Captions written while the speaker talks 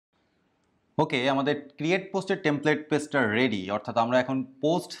ওকে, আমাদের ক্রিয়েট পোস্টের টেমপ্লেট পেজটা রেডি, অর্থাৎ আমরা এখন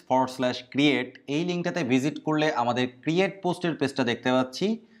post/create এই লিঙ্কটাতে ভিজিট করলে আমাদের ক্রিয়েট পোস্টের পেজটা দেখতে পাচ্ছি।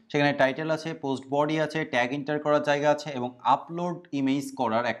 সেখানে টাইটেল আছে, পোস্ট বডি আছে, ট্যাগ এন্টার করার জায়গা আছে এবং আপলোড ইমেজ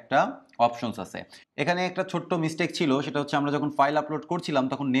করার একটা অপশনস আছে। এখানে একটা ছোট্ট মিস্টেক ছিল, সেটা হচ্ছে আমরা যখন ফাইল আপলোড করছিলাম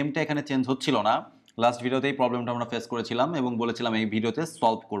তখন নেমটা এখানে চেঞ্জ হচ্ছিল না। লাস্ট ভিডিওতেই প্রবলেমটা আমরা ফেস করেছিলাম এবং বলেছিলাম এই ভিডিওতে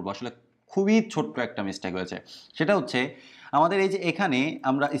সলভ করবো। আসলে খুবই ছোট্ট একটা মিস্টেক হয়েছে, সেটা হচ্ছে আমাদের এই যে এখানে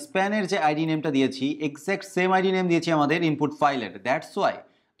আমরা স্প্যানের যে আইডি নেমটা দিয়েছি এক্স্যাক্ট সেম আইডি নেম দিয়েছি আমাদের ইনপুট ফাইলের। দ্যাটস ওয়াই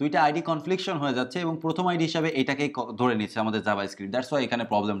দুইটা আইডি কনফ্লিকশন হয়ে যাচ্ছে এবং প্রথম আইডি হিসাবে এটাকেই ধরে নিচ্ছে আমাদের জাভাস্ক্রিপ্ট। দ্যাটস ওয়াই এখানে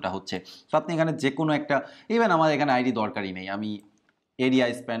প্রবলেমটা হচ্ছে। তো আপনি এখানে যে কোনো একটা, ইভেন আমার এখানে আইডি দরকারই নেই, আমি এরিয়া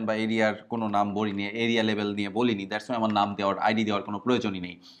স্প্যান বা এরিয়ার কোনো নাম বলিনি, এরিয়া লেভেল নিয়ে বলিনি। দ্যাটস ওয়াই আমার নাম দেওয়ার, আইডি দেওয়ার কোনো প্রয়োজনই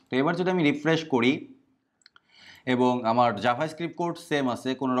নেই। তো এবার যদি আমি রিফ্রেশ করি এবং আমার জাভাস্ক্রিপ্ট কোড সেম আছে,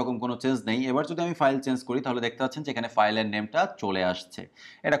 কোনো রকম কোনো চেঞ্জ নেই। এবার যদি আমি ফাইল চেঞ্জ করি তাহলে দেখতে পাচ্ছেন যে এখানে ফাইলের নেমটা চলে আসছে।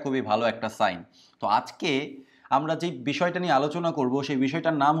 এটা খুবই ভালো একটা সাইন। তো আজকে আমরা যে বিষয়টা নিয়ে আলোচনা করব সেই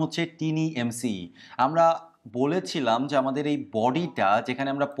বিষয়টার নাম হচ্ছে টিনি এমসিই। আমরা বলেছিলাম যে আমাদের এই বডিটা যেখানে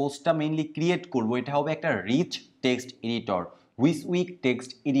আমরা পোস্টটা মেইনলি ক্রিয়েট করব এটা হবে একটা rich text editor, week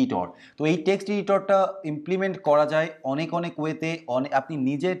text editor. তো এই টেক্সট এডিটরটা ইমপ্লিমেন্ট করা যায় অনেক ওয়েতে। আপনি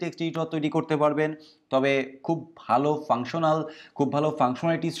নিজে টেক্সট এডিটর তৈরি করতে পারবেন, তবে খুব ভালো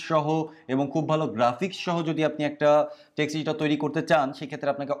ফাংশনালিটিস সহ এবং খুব ভালো গ্রাফিক্স সহ যদি আপনি একটা টেক্সট এডিটর তৈরি করতে চান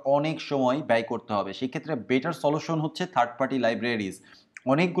সেক্ষেত্রে আপনাকে অনেক সময় ব্যয় করতে হবে। সেক্ষেত্রে বেটার সলিউশন হচ্ছে থার্ড পার্টি লাইব্রেরিজ।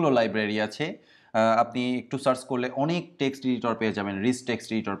 অনেকগুলো লাইব্রেরি আছে, আপনি একটু সার্চ করলে অনেক টেক্সট এডিটর পেয়ে যাবেন, রিচ টেক্সট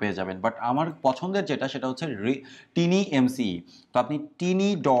এডিটর পেয়ে যাবেন। বাট আমার পছন্দের যেটা সেটা হচ্ছে টিনি এমসিই। তো আপনি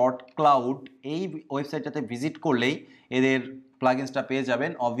tini.cloud এই ওয়েবসাইটটাতে ভিজিট করলেই এদের প্লাগইনসটা পেয়ে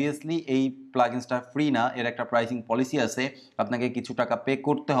যাবেন। অবভিয়াসলি এই প্লাগইনসটা ফ্রি না, এর একটা প্রাইসিং পলিসি আছে, আপনাকে কিছু টাকা পে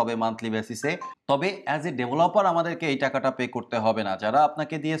করতে হবে মান্থলি বেসিসে। তবে অ্যাজ এ ডেভেলপার আমাদেরকে এই টাকাটা পে করতে হবে না। যারা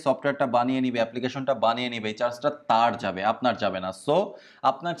আপনাকে দিয়ে সফটওয়্যারটা বানিয়ে নিবে, অ্যাপ্লিকেশনটা বানিয়ে নিবে, এই চার্জটা তার যাবে, আপনার যাবে না। সো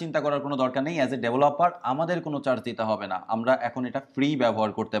আপনার চিন্তা করার কোনো দরকার নেই, অ্যাজ এ ডেভেলপার আমাদের কোনো চার্জ দিতে হবে না, আমরা এখন এটা ফ্রি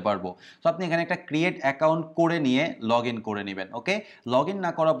ব্যবহার করতে পারবো। তো আপনি এখানে একটা ক্রিয়েট অ্যাকাউন্ট করে নিয়ে লগ ইন করে নেবেন। ওকে, লগ ইন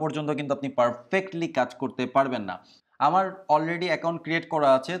না করা পর্যন্ত কিন্তু আপনি পারফেক্টলি কাজ করতে পারবেন না। আমার অলরেডি অ্যাকাউন্ট ক্রিয়েট করা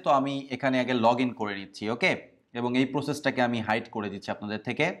আছে, তো আমি এখানে আগে লগ ইন করে নিচ্ছি। ওকে, এবং এই প্রসেসটাকে আমি হাইড করে দিচ্ছি আপনাদের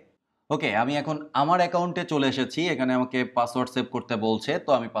থেকে। ওকে, আমি এখন আমার অ্যাকাউন্টে চলে এসেছি। এখানে আমাকে পাসওয়ার্ড সেভ করতে বলছে, তো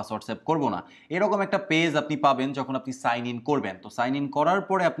আমি পাসওয়ার্ড সেভ করব না। এরকম একটা পেজ আপনি পাবেন যখন আপনি সাইন ইন করবেন। তো সাইন ইন করার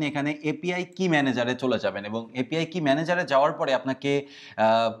পরে আপনি এখানে এপিআই কি ম্যানেজারে চলে যাবেন এবং এপিআই কি ম্যানেজারে যাওয়ার পরে আপনাকে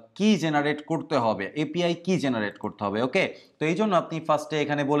কি জেনারেট করতে হবে, এপিআই কি জেনারেট করতে হবে। ওকে, তো এই জন্য আপনি ফার্স্টে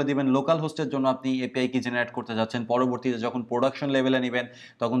এখানে বলে দিবেন লোকাল হোস্টের জন্য আপনি এপিআই কি জেনারেট করতে যাচ্ছেন। পরবর্তীতে যখন প্রোডাকশন লেভেলে নেবেন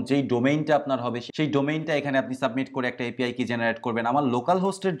তখন যেই ডোমেইনটা আপনার হবে সেই ডোমেইনটা এখানে আপনি সাবমিট করে একটা এপিআই কি জেনারেট করবেন। আমার লোকাল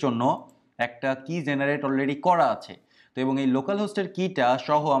হোস্টের জন্য একটা কি জেনারেট অলরেডি করা আছে। তো এবং এই লোকাল হোস্টের কিটা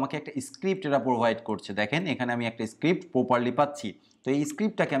সহ আমাকে একটা স্ক্রিপ্ট এরা প্রোভাইড করছে। দেখেন এখানে আমি একটা স্ক্রিপ্ট প্রপারলি পাচ্ছি। তো এই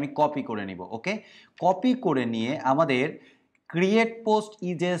স্ক্রিপ্টটাকে আমি কপি করে নিব। ওকে, কপি করে নিয়ে আমাদের ক্রিয়েট পোস্ট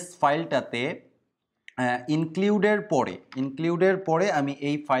ইজেস ফাইলটাতে ইনক্লুডের পরে আমি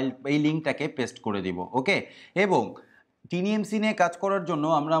এই লিঙ্কটাকে পেস্ট করে দিব। ওকে, এবং টিনিএমসি নিয়ে কাজ করার জন্য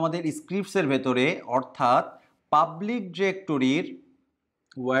আমরা আমাদের স্ক্রিপ্টসের ভেতরে অর্থাৎ পাবলিক ডিরেক্টরির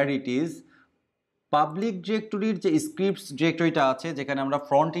পাবলিক ডিরেক্টরির যে স্ক্রিপ্টস ডিরেক্টরিটা আছে যেখানে আমরা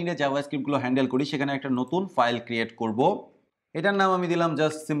ফ্রন্ট এন্ডে জাভাস্ক্রিপ্টগুলো হ্যান্ডেল করি, সেখানে একটা নতুন ফাইল ক্রিয়েট করব। এটার নাম আমি দিলাম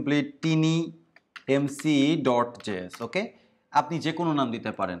জাস্ট সিম্পলি tini.mce.js। ওকে, আপনি যে কোনো নাম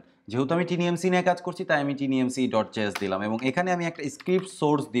দিতে পারেন। যেহেতু আমি tini.mc নিয়ে কাজ করছি তাই আমি tini.mce.js দিলাম এবং এখানে আমি একটা স্ক্রিপ্ট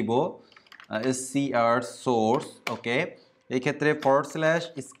সোর্স দিব, scr সোর্স। ওকে, এই ক্ষেত্রে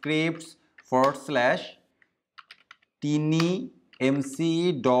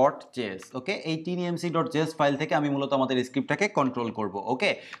 //scripts/tini.mce.js। ওকে, এই tini.mce.js ফাইল থেকে আমি মূলত আমাদের স্ক্রিপ্টটাকে কন্ট্রোল করব।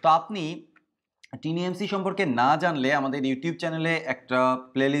 ওকে, তো আপনি টিনিএমসি সম্পর্কে না জানলে আমাদের ইউটিউব চ্যানেলে একটা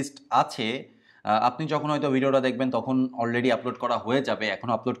প্লেলিস্ট আছে, আপনি যখন হয়তো ভিডিওটা দেখবেন তখন অলরেডি আপলোড করা হয়ে যাবে,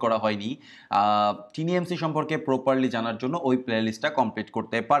 এখনও আপলোড করা হয়নি। টিনিএমসি সম্পর্কে প্রপারলি জানার জন্য ওই প্লেলিস্টটা কমপ্লিট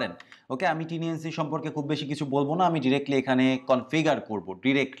করতে পারেন। ওকে, আমি টিনিএমসি সম্পর্কে খুব বেশি কিছু বলবো না, আমি ডিরেক্টলি এখানে কনফিগার করব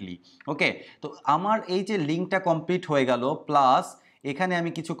ডিরেক্টলি। ওকে, তো আমার এই যে লিঙ্কটা কমপ্লিট হয়ে গেল, প্লাস এখানে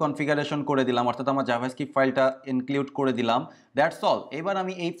আমি কিছু কনফিগারেশন করে দিলাম, অর্থাৎ আমার জাভাস্ক্রিপ্ট ফাইলটা ইনক্লুড করে দিলাম। That's all. এবার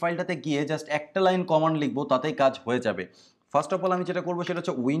আমি এই ফাইলটাতে গিয়ে জাস্ট একটা লাইন কমান্ড লিখবো, তাতেই কাজ হয়ে যাবে। ফার্স্ট অফ অল আমি যেটা করবো সেটা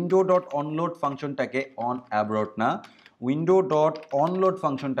হচ্ছে window.onload ফাংশনটাকে window.onload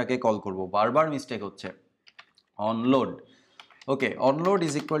ফাংশনটাকে কল করব। বারবার মিস্টেক হচ্ছে, অনলোড। ওকে, অনলোড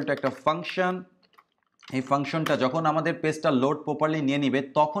ইজ ইকুয়াল টু একটা ফাংশন। এই ফাংশনটা যখন আমাদের পেজটা লোড প্রপারলি নিয়ে নিবে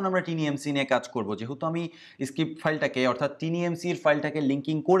তখন আমরা টিনিএমসি নিয়ে কাজ করব। যেহেতু আমি স্ক্রিপ্ট ফাইলটাকে অর্থাৎ টিনিএমসির ফাইলটাকে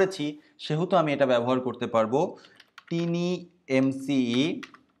লিঙ্কিং করেছি সেহেতু আমি এটা ব্যবহার করতে পারবো tini.mce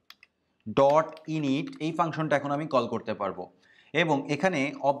ডট ইনিট এই ফাংশনটা এখন আমি কল করতে পারবো এবং এখানে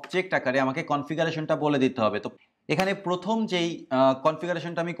অবজেক্ট আকারে আমাকে কনফিগারেশনটা বলে দিতে হবে। তো এখানে প্রথম যেই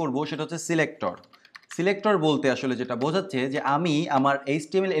কনফিগারেশনটা আমি করব সেটা হচ্ছে সিলেক্টর। সিলেক্টর বলতে আসলে যেটা বোঝাচ্ছে যে আমি আমার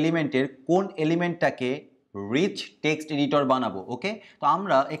এইচটিএমএল এলিমেন্টের কোন এলিমেন্টটাকে রিচ টেক্সট এডিটর বানাবো। ওকে, তো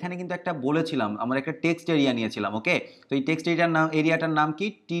আমরা এখানে কিন্তু একটা বলেছিলাম, আমরা একটা টেক্সট এরিয়া নিয়েছিলাম। ওকে, তো এই টেক্সট এরিয়াটার নাম কি,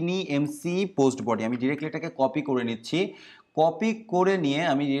 টিনি এমসি পোস্ট বডি। আমি ডিরেক্টলি এটাকে কপি করে নিচ্ছি, কপি করে নিয়ে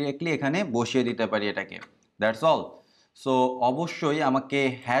আমি ডিরেক্টলি এখানে বসিয়ে দিতে পারি এটাকে, দ্যাটস অল। সো অবশ্যই আমাকে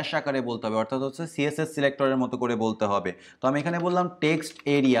হ্যাশ আকারে বলতে হবে, অর্থাৎ হচ্ছে সিএসএস সিলেক্টরের মতো করে বলতে হবে। তো আমি এখানে বললাম টেক্সট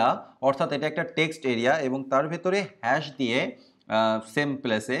এরিয়া, অর্থাৎ এটা একটা টেক্সট এরিয়া এবং তার ভেতরে হ্যাশ দিয়ে সেম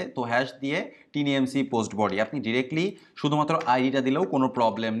প্লেসে, তো হ্যাশ দিয়ে টিনিএমসি পোস্ট বডি। আপনি ডিরেক্টলি শুধুমাত্র আইডিটা দিলেও কোনো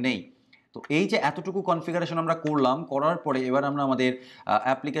প্রবলেম নেই। তো এই যে এতটুকু কনফিগারেশন আমরা করলাম, করার পরে এবার আমরা আমাদের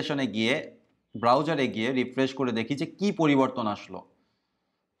অ্যাপ্লিকেশনে গিয়ে ব্রাউজারে গিয়ে রিফ্রেশ করে দেখি যে কি পরিবর্তন আসলো।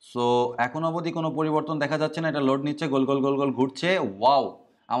 সো এখন অবধি কোনো পরিবর্তন দেখা যাচ্ছে না, এটা লোড নিচ্ছে, গোল গোল গোল গোল ঘুরছে। ওয়াও,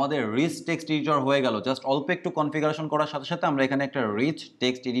 আমাদের রিচ টেক্সট এডিটর হয়ে গেল। জাস্ট অল্প একটু কনফিগারেশন করার সাথে সাথে আমরা এখানে একটা রিচ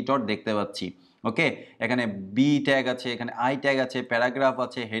টেক্সট এডিটর দেখতে পাচ্ছি। ওকে, এখানে বি ট্যাগ আছে, এখানে আই ট্যাগ আছে, প্যারাগ্রাফ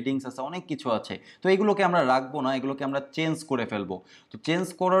আছে, হেডিংস আছে, অনেক কিছু আছে। তো এগুলোকে আমরা রাখবো না, এগুলোকে আমরা চেঞ্জ করে ফেলবো। তো চেঞ্জ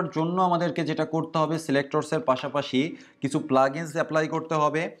করার জন্য আমাদেরকে যেটা করতে হবে, সিলেক্টরসের পাশাপাশি কিছু প্লাগইনস অ্যাপ্লাই করতে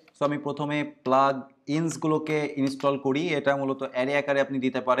হবে। সো আমি প্রথমে প্লাগ ইনসগুলোকে ইনস্টল করি। এটা মূলত অ্যারে আকারে আপনি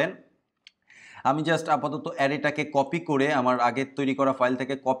দিতে পারেন। আমি জাস্ট আপাতত অ্যারেটাকে কপি করে আমার আগের তৈরি করা ফাইল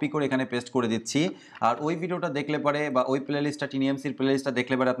থেকে কপি করে এখানে পেস্ট করে দিচ্ছি। আর ওই ভিডিওটা দেখলে পারে বা ওই প্লেলিস্টটা, টিনিএমসির প্লেলিস্টটা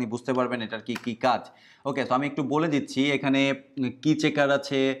দেখলে পারে আপনি বুঝতে পারবেন এটার কি কি কাজ। ওকে, তো আমি একটু বলে দিচ্ছি। এখানে কি চেকার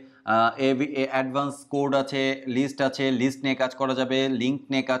আছে, অ্যাডভান্স কোড আছে, লিস্ট আছে, লিস্ট নিয়ে কাজ করা যাবে, লিঙ্ক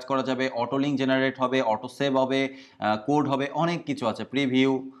নিয়ে কাজ করা যাবে, অটো লিঙ্ক জেনারেট হবে, অটো সেভ হবে, কোড হবে, অনেক কিছু আছে,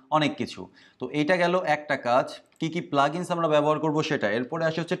 প্রিভিউ, অনেক কিছু। তো এইটা গেল একটা কাজ। কি কি প্লাগইনস আমরা ব্যবহার করব সেটা। এরপরে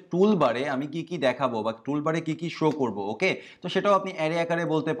আসে হচ্ছে টুল বারে আমি কি কি দেখাবো বা টুল বারে কি কি শো করব। ওকে, তো সেটাও আপনি অ্যারে আকারে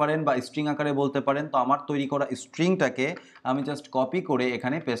বলতে পারেন বা স্ট্রিং আকারে বলতে পারেন। তো আমার তৈরি করা স্ট্রিংটাকে আমি জাস্ট কপি করে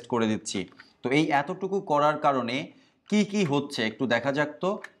এখানে পেস্ট করে দিচ্ছি। তো এই এতটুকু করার কারণে কি কি হচ্ছে একটু দেখা যাক। তো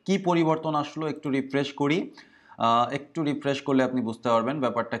কি পরিবর্তন আসলো, একটু রিফ্রেশ করি। একটু রিফ্রেশ করলে আপনি বুঝতে পারবেন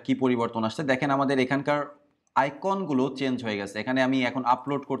ব্যাপারটা কি পরিবর্তন আসছে। দেখেন আমাদের এখানকার আইকনগুলো চেঞ্জ হয়ে গেছে। এখানে আমি এখন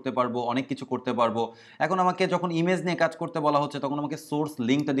আপলোড করতে পারবো, অনেক কিছু করতে পারবো। এখন আমাকে যখন ইমেজ নিয়ে কাজ করতে বলা হচ্ছে তখন আমাকে সোর্স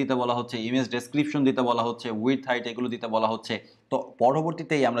লিঙ্কটা দিতে বলা হচ্ছে, ইমেজ ডেসক্রিপশন দিতে বলা হচ্ছে, উইডথ হাইট এগুলো দিতে বলা হচ্ছে। তো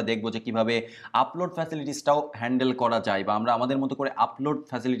পরবর্তীতেই আমরা দেখবো যে কিভাবে আপলোড ফ্যাসিলিটিসটাও হ্যান্ডেল করা যায় বা আমরা আমাদের মতো করে আপলোড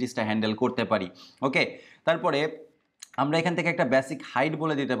ফ্যাসিলিটিসটা হ্যান্ডেল করতে পারি। ওকে, তারপরে আমরা এখান থেকে একটা বেসিক হাইট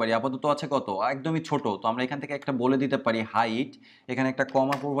বলে দিতে পারি। আপাতত আছে কত, একদমই ছোট। তো আমরা এখান থেকে একটা বলে দিতে পারি হাইট। এখানে একটা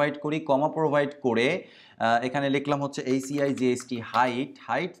কমা প্রোভাইড করি, কমা প্রোভাইড করে এখানে লিখলাম হচ্ছে ACIGST height,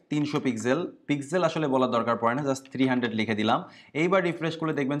 height 300 pixel. Pixel আসলে বলার দরকার পড়ে না, জাস্ট 300 লিখে দিলাম। এইবার রিফ্রেশ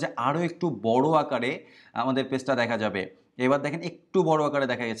করলে দেখবেন যে আরও একটু বড় আকারে আমাদের পেজটা দেখা যাবে। এবার দেখেন একটু বড় আকারে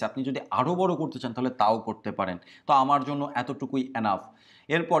দেখা গেছে। আপনি যদি আরও বড় করতে চান তাহলে তাও করতে পারেন। তো আমার জন্য এতটুকুই এনাফ।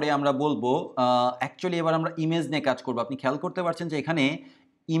 এরপরে আমরা বলবো অ্যাকচুয়ালি এবার আমরা ইমেজ নিয়ে কাজ করবো। আপনি খেয়াল করতে পারছেন যে এখানে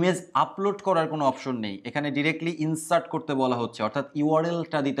ইমেজ আপলোড করার কোনো অপশন নেই, এখানে ডিরেক্টলি ইনসার্ট করতে বলা হচ্ছে, অর্থাৎ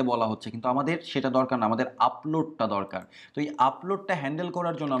ইউআরএলটা দিতে বলা হচ্ছে। কিন্তু আমাদের সেটা দরকার না, আমাদের আপলোডটা দরকার। তো এই আপলোডটা হ্যান্ডেল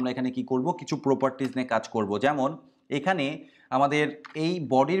করার জন্য আমরা এখানে কি করব, কিছু প্রপার্টিজ নিয়ে কাজ করব। যেমন এখানে আমাদের এই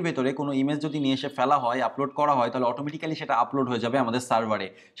বডির ভেতরে কোনো ইমেজ যদি নিয়ে এসে ফেলা হয়, আপলোড করা হয়, তাহলে অটোমেটিক্যালি সেটা আপলোড হয়ে যাবে আমাদের সার্ভারে।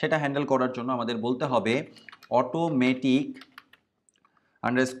 সেটা হ্যান্ডেল করার জন্য আমাদের বলতে হবে automatic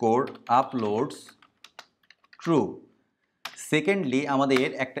underscore uploads true. Secondly আমাদের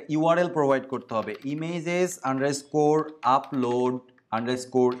একটা ইউআরএল প্রোভাইড করতে হবে, images underscore upload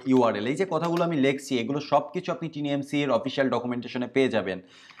underscore URL. এই যে কথাগুলো আমি লিখছি এগুলো সব কিছু আপনি টিএনএমসি এর অফিসিয়াল ডকুমেন্টেশনে পেয়ে যাবেন।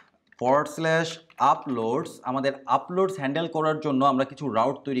 /আপলোডস, আমাদের আপলোডস হ্যান্ডেল করার জন্য আমরা কিছু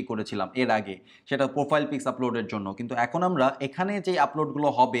রাউট তৈরি করেছিলাম এর আগে, সেটা প্রোফাইল পিক্স আপলোডের জন্য। কিন্তু এখন আমরা এখানে যে আপলোডগুলো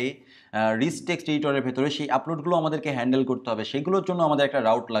হবে রিচ টেক্সট এডিটরের ভেতরে, সেই আপলোডগুলো আমাদেরকে হ্যান্ডেল করতে হবে, সেগুলোর জন্য আমাদের একটা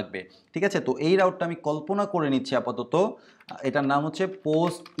রাউট লাগবে। ঠিক আছে, তো এই রাউটটা আমি কল্পনা করে নিচ্ছি আপাতত। এটার নাম হচ্ছে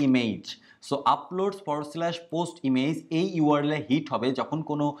পোস্ট ইমেজ। সো আপলোডস/পোস্ট ইমেজ এই ইউআরএল হিট হবে যখন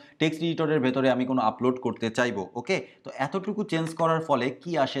কোনো টেক্সট এডিটরের ভেতরে আমি কোনো আপলোড করতে চাইবো। ওকে, তো এতটুকু চেঞ্জ করার ফলে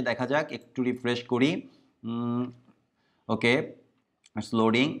কি আসে দেখা যাক, একটু রিফ্রেশ করি। ওকে, ইটস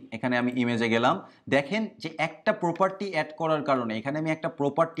লোডিং। এখানে আমি ইমেজে গেলাম। দেখেন যে একটা প্রপার্টি অ্যাড করার কারণে এখানে আমি একটা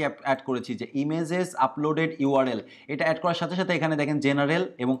প্রপার্টি অ্যাড করেছি যে ইমেজেস আপলোডেড ইউআরএল। এটা অ্যাড করার সাথে সাথে এখানে দেখেন জেনারেল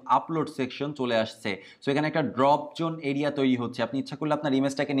এবং আপলোড সেকশন চলে আসছে। সো এখানে একটা ড্রপ জোন এরিয়া তৈরি হচ্ছে। আপনি ইচ্ছা করলে আপনার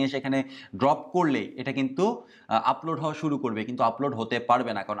ইমেজটাকে নিয়ে এসে এখানে ড্রপ করলে এটা কিন্তু আপলোড হওয়া শুরু করবে, কিন্তু আপলোড হতে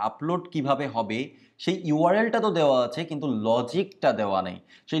পারবে না। কারণ আপলোড কিভাবে হবে, সেই ইউআরএলটা তো দেওয়া আছে কিন্তু লজিকটা দেওয়া নেই।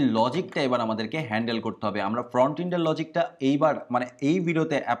 সেই লজিকটা এবার আমাদেরকে হ্যান্ডেল করতে হবে। আমরা ফ্রন্ট এন্ডের লজিকটা এইবার মানে এই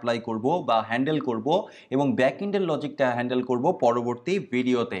ভিডিওতে অ্যাপ্লাই করব বা হ্যান্ডেল করব এবং ব্যাক এন্ডের লজিকটা হ্যান্ডেল করব পরবর্তী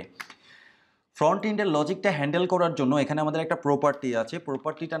ভিডিওতে। ফ্রন্ট এন্ডের লজিকটা হ্যান্ডেল করার জন্য এখানে আমাদের একটা প্রপার্টি আছে,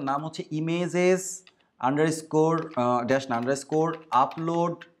 প্রপার্টিটার নাম হচ্ছে images underscore dash underscore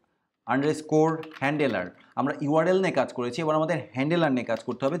upload underscore handler. আমরা ইউআরএল নিয়ে কাজ করেছি, এবার আমাদের হ্যান্ডেলার নিয়ে কাজ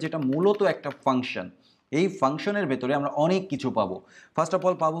করতে হবে, যেটা মূলত একটা ফাংশন। এই ফাংশনের ভেতরে আমরা অনেক কিছু পাবো। ফার্স্ট অফ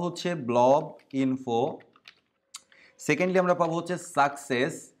অল পাবো হচ্ছে ব্লব ইনফো, সেকেন্ডলি আমরা পাবো হচ্ছে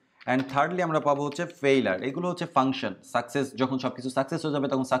সাকসেস, অ্যান্ড থার্ডলি আমরা পাবো হচ্ছে ফেইলার। এগুলো হচ্ছে ফাংশন। সাকসেস, যখন সব কিছু সাকসেস হয়ে যাবে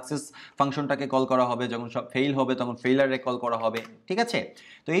তখন সাকসেস ফাংশনটাকে কল করা হবে, যখন সব ফেইল হবে তখন ফেইলারে কল করা হবে, ঠিক আছে?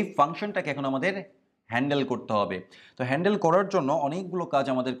 তো এই ফাংশনটাকে এখন আমাদের হ্যান্ডেল করতে হবে। তো হ্যান্ডেল করার জন্য অনেকগুলো কাজ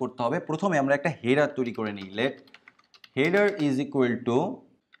আমাদের করতে হবে। প্রথমে আমরা একটা হেডার তৈরি করে নিই। Late header is equal to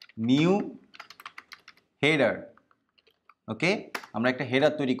new header. ওকে, আমরা একটা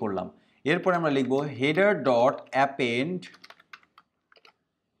হেডার তৈরি করলাম। এরপর আমরা লিখবো হেডার ডট অ্যাপেন্ড,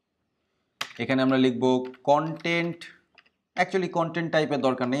 এখানে আমরা লিখবো কন্টেন্ট। অ্যাকচুয়ালি কন্টেন্ট টাইপের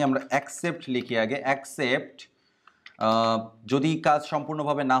দরকার নেই, আমরা অ্যাকসেপ্ট লিখি আগে। অ্যাকসেপ্ট, যদি কাজ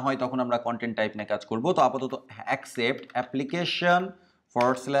সম্পূর্ণভাবে না হয় তখন আমরা কন্টেন্ট টাইপ নিয়ে কাজ করব। তো আপাতত অ্যাকসেপ্ট অ্যাপ্লিকেশন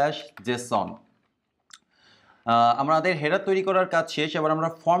 /json। আমাদের হেডার তৈরি করার কাজ শেষ, এবার আমরা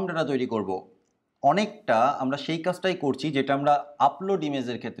ফর্ম ডাটা তৈরি করব। অনেকটা আমরা সেই কাজটাই করছি যেটা আমরা আপলোড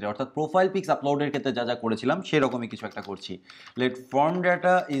ইমেজের ক্ষেত্রে, অর্থাৎ প্রোফাইল পিক্স আপলোডের ক্ষেত্রে যা যা করেছিলাম সেরকমই কিছু একটা করছি। Late form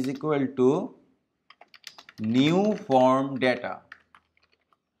data is equal to new form data,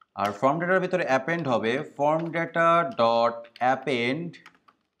 R form ডাটার ভিতরে অ্যাপেন্ড হবে ফর্ম ডাটা ডট অ্যাপেন্ড।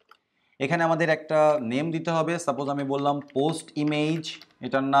 এখানে আমাদের একটা নেম দিতে হবে, সাপোজ আমি বললাম পোস্ট ইমেজ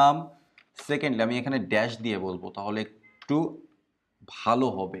এটার নাম। সেকেন্ডলি আমি এখানে ড্যাশ দিয়ে বলবো, তাহলে একটু ভালো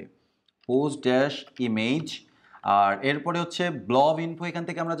হবে, পোস্ট ড্যাশ ইমেজ। আর এরপরে হচ্ছে ব্লব ইনফো, এখান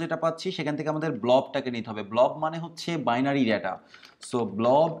থেকে আমরা যেটা পাচ্ছি সেখান থেকে আমাদের ব্লবটাকে নিতে হবে। ব্লব মানে হচ্ছে binary data, so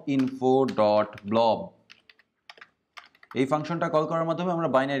ব্লব info dot ব্লব। এই ফাংশনটা কল করার মাধ্যমে আমরা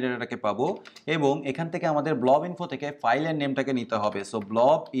বাইনারি ডেটাটাকে পাবো, এবং এখান থেকে আমাদের ব্লব ইনফো থেকে ফাইলের নেমটাকে নিতে হবে। So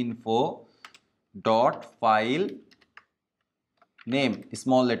ব্লব info dot file name,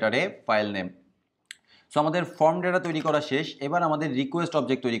 small লেটারে file name. So আমাদের ফর্ম ডেটা তৈরি করা শেষ, এবার আমাদের রিকোয়েস্ট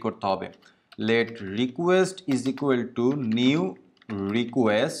অবজেক্ট তৈরি করতে হবে। Late request is equal to new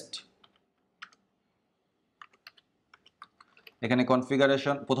request. এখানে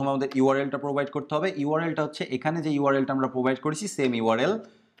কনফিগারেশন, প্রথমে আমাদের ইউআরএলটা প্রোভাইড করতে হবে। ইউআরএলটা হচ্ছে এখানে যে ইউআরএলটা আমরা প্রোভাইড করেছি same URL,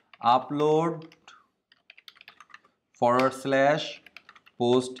 upload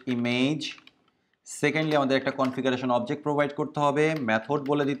 /post image. Secondly আমাদের একটা কনফিগারেশন অবজেক্ট প্রোভাইড করতে হবে, মেথড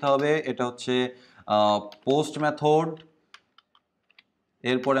বলে দিতে হবে, এটা হচ্ছে পোস্ট মেথড।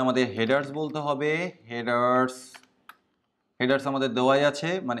 এরপরে আমাদের হেডার্স বলতে হবে, হেডার্স আমাদের দেওয়াই আছে,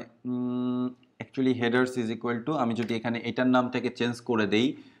 মানে actually headers is equal to, আমি যদি এখানে এটার নামটাকে চেঞ্জ করে দেই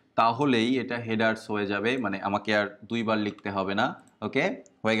তাহলেই এটা হেডার্স হয়ে যাবে, মানে আমাকে আর দুইবার লিখতে হবে না। ওকে,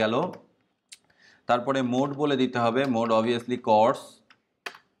 হয়ে গেল। তারপরে মোড বলে দিতে হবে, মোড অবভিয়াসলি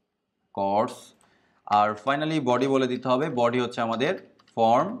কোর্স। আর ফাইনালি বডি বলে দিতে হবে, বডি হচ্ছে আমাদের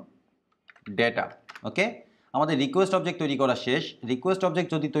ফর্ম ডেটা। ওকে, আমাদের রিকোয়েস্ট অবজেক্ট তৈরি করা শেষ। রিকোয়েস্ট অবজেক্ট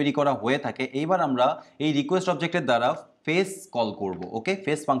যদি তৈরি করা হয়ে থাকে, এইবার আমরা এই রিকোয়েস্ট অবজেক্টের দ্বারা ফেস কল করব। ওকে,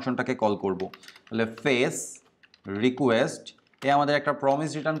 ফেস ফাংশনটাকে কল করব। তাহলে ফেস রিকোয়েস্ট, এ আমাদের একটা প্রমিস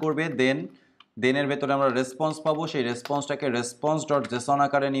রিটার্ন করবে, দেনের ভেতরে আমরা রেসপন্স পাবো, সেই রেসপন্সটাকে রেসপন্স.json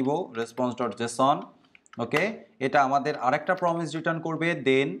আকারে নিব, রেসপন্স.json। ওকে, এটা আমাদের আরেকটা প্রমিস রিটার্ন করবে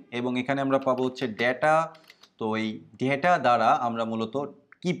দেন, এবং এখানে আমরা পাবো হচ্ছে ডেটা। তো এই ডেটা দ্বারা আমরা মূলত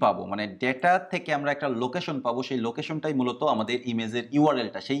কি পাবো, মানে ডেটা থেকে আমরা একটা লোকেশন পাবো, সেই লোকেশনটাই মূলত আমাদের ইমেজের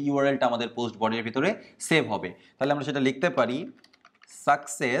ইউআরএলটা, সেই ইউআরএলটা আমাদের পোস্ট বডির ভিতরে সেভ হবে। তাহলে আমরা সেটা লিখতে পারি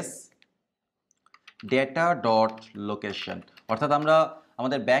সাকসেস ডেটা ডট লোকেশন, অর্থাৎ আমরা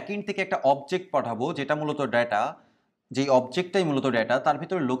আমাদের ব্যাকএন্ড থেকে একটা অবজেক্ট পাঠাবো যেটা মূলত ডেটা, যেই অবজেক্টটাই মূলত ডেটা, তার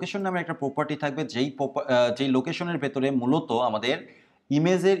ভিতরে লোকেশন নামে একটা প্রপার্টি থাকবে, যেই লোকেশনের ভেতরে মূলত আমাদের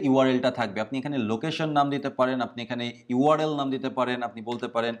ইমেজের ইউআরএলটা থাকবে। আপনি এখানে লোকেশন নাম দিতে পারেন, আপনি এখানে ইউআরএল নাম দিতে পারেন, আপনি বলতে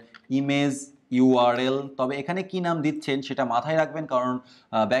পারেন ইমেজ ইউআরএল। তবে এখানে কি নাম দিচ্ছেন সেটা মাথায় রাখবেন, কারণ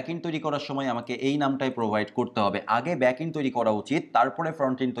ব্যাকএন্ড তৈরি করার সময় আমাকে এই নামটাই প্রোভাইড করতে হবে। আগে ব্যাকএন্ড তৈরি করা উচিত, তারপরে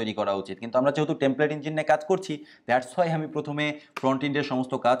ফ্রন্ট এন্ড তৈরি করা উচিত, কিন্তু আমরা যেহেতু টেমপ্লেট ইঞ্জিন নিয়ে কাজ করছি, দ্যাটস ওয়াই আমি প্রথমে ফ্রন্ট এন্ডের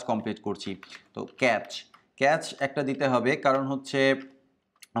সমস্ত কাজ কমপ্লিট করছি। তো ক্যাচ একটা দিতে হবে, কারণ হচ্ছে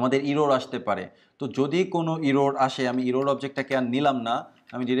আমাদের ইরোর আসতে পারে। তো যদি কোনো ইরোর আসে, আমি ইরোর অবজেক্টটাকে আর নিলাম না,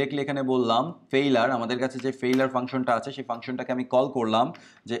 আমি ডিরেক্টলি এখানে বললাম ফেইলার। আমাদের কাছে যে ফেইলার ফাংশনটা আছে সেই ফাংশনটাকে আমি কল করলাম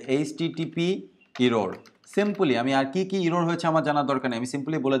যে http ইরোর। সিম্পলি আমি আর কি ইরোর হয়েছে আমার জানার দরকার নেই, আমি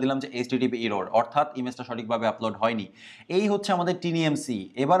সিম্পলি বলে দিলাম যে http ইরোর, অর্থাৎ ইমেজটা সঠিকভাবে আপলোড হয়নি। এই হচ্ছে আমাদের TNMC।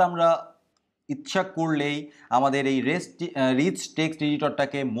 এবার আমরা ইচ্ছা করলেই আমাদের এই রিচ টেক্সট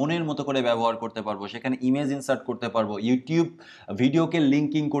এডিটরটাকে মনের মতো করে ব্যবহার করতে পারবো। সেখানে ইমেজ ইনসার্ট করতে পারবো, ইউটিউব ভিডিওকে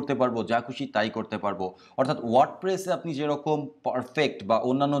লিঙ্কিং করতে পারবো, যা খুশি তাই করতে পারবো। অর্থাৎ ওয়ার্ডপ্রেসে আপনি যেরকম পারফেক্ট, বা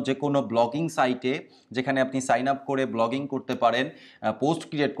অন্যান্য যে কোনো ব্লগিং সাইটে যেখানে আপনি সাইন আপ করে ব্লগিং করতে পারেন, পোস্ট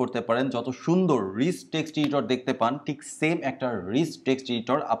ক্রিয়েট করতে পারেন, যত সুন্দর রিচ টেক্সট এডিটর দেখতে পান, ঠিক সেম একটা রিচ টেক্সট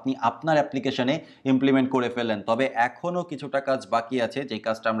এডিটর আপনি আপনার অ্যাপ্লিকেশনে ইমপ্লিমেন্ট করে ফেলেন। তবে এখনও কিছুটা কাজ বাকি আছে, যে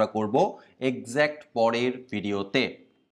কাজটা আমরা করব এক্স্যাক্ট পরের ভিডিওতে।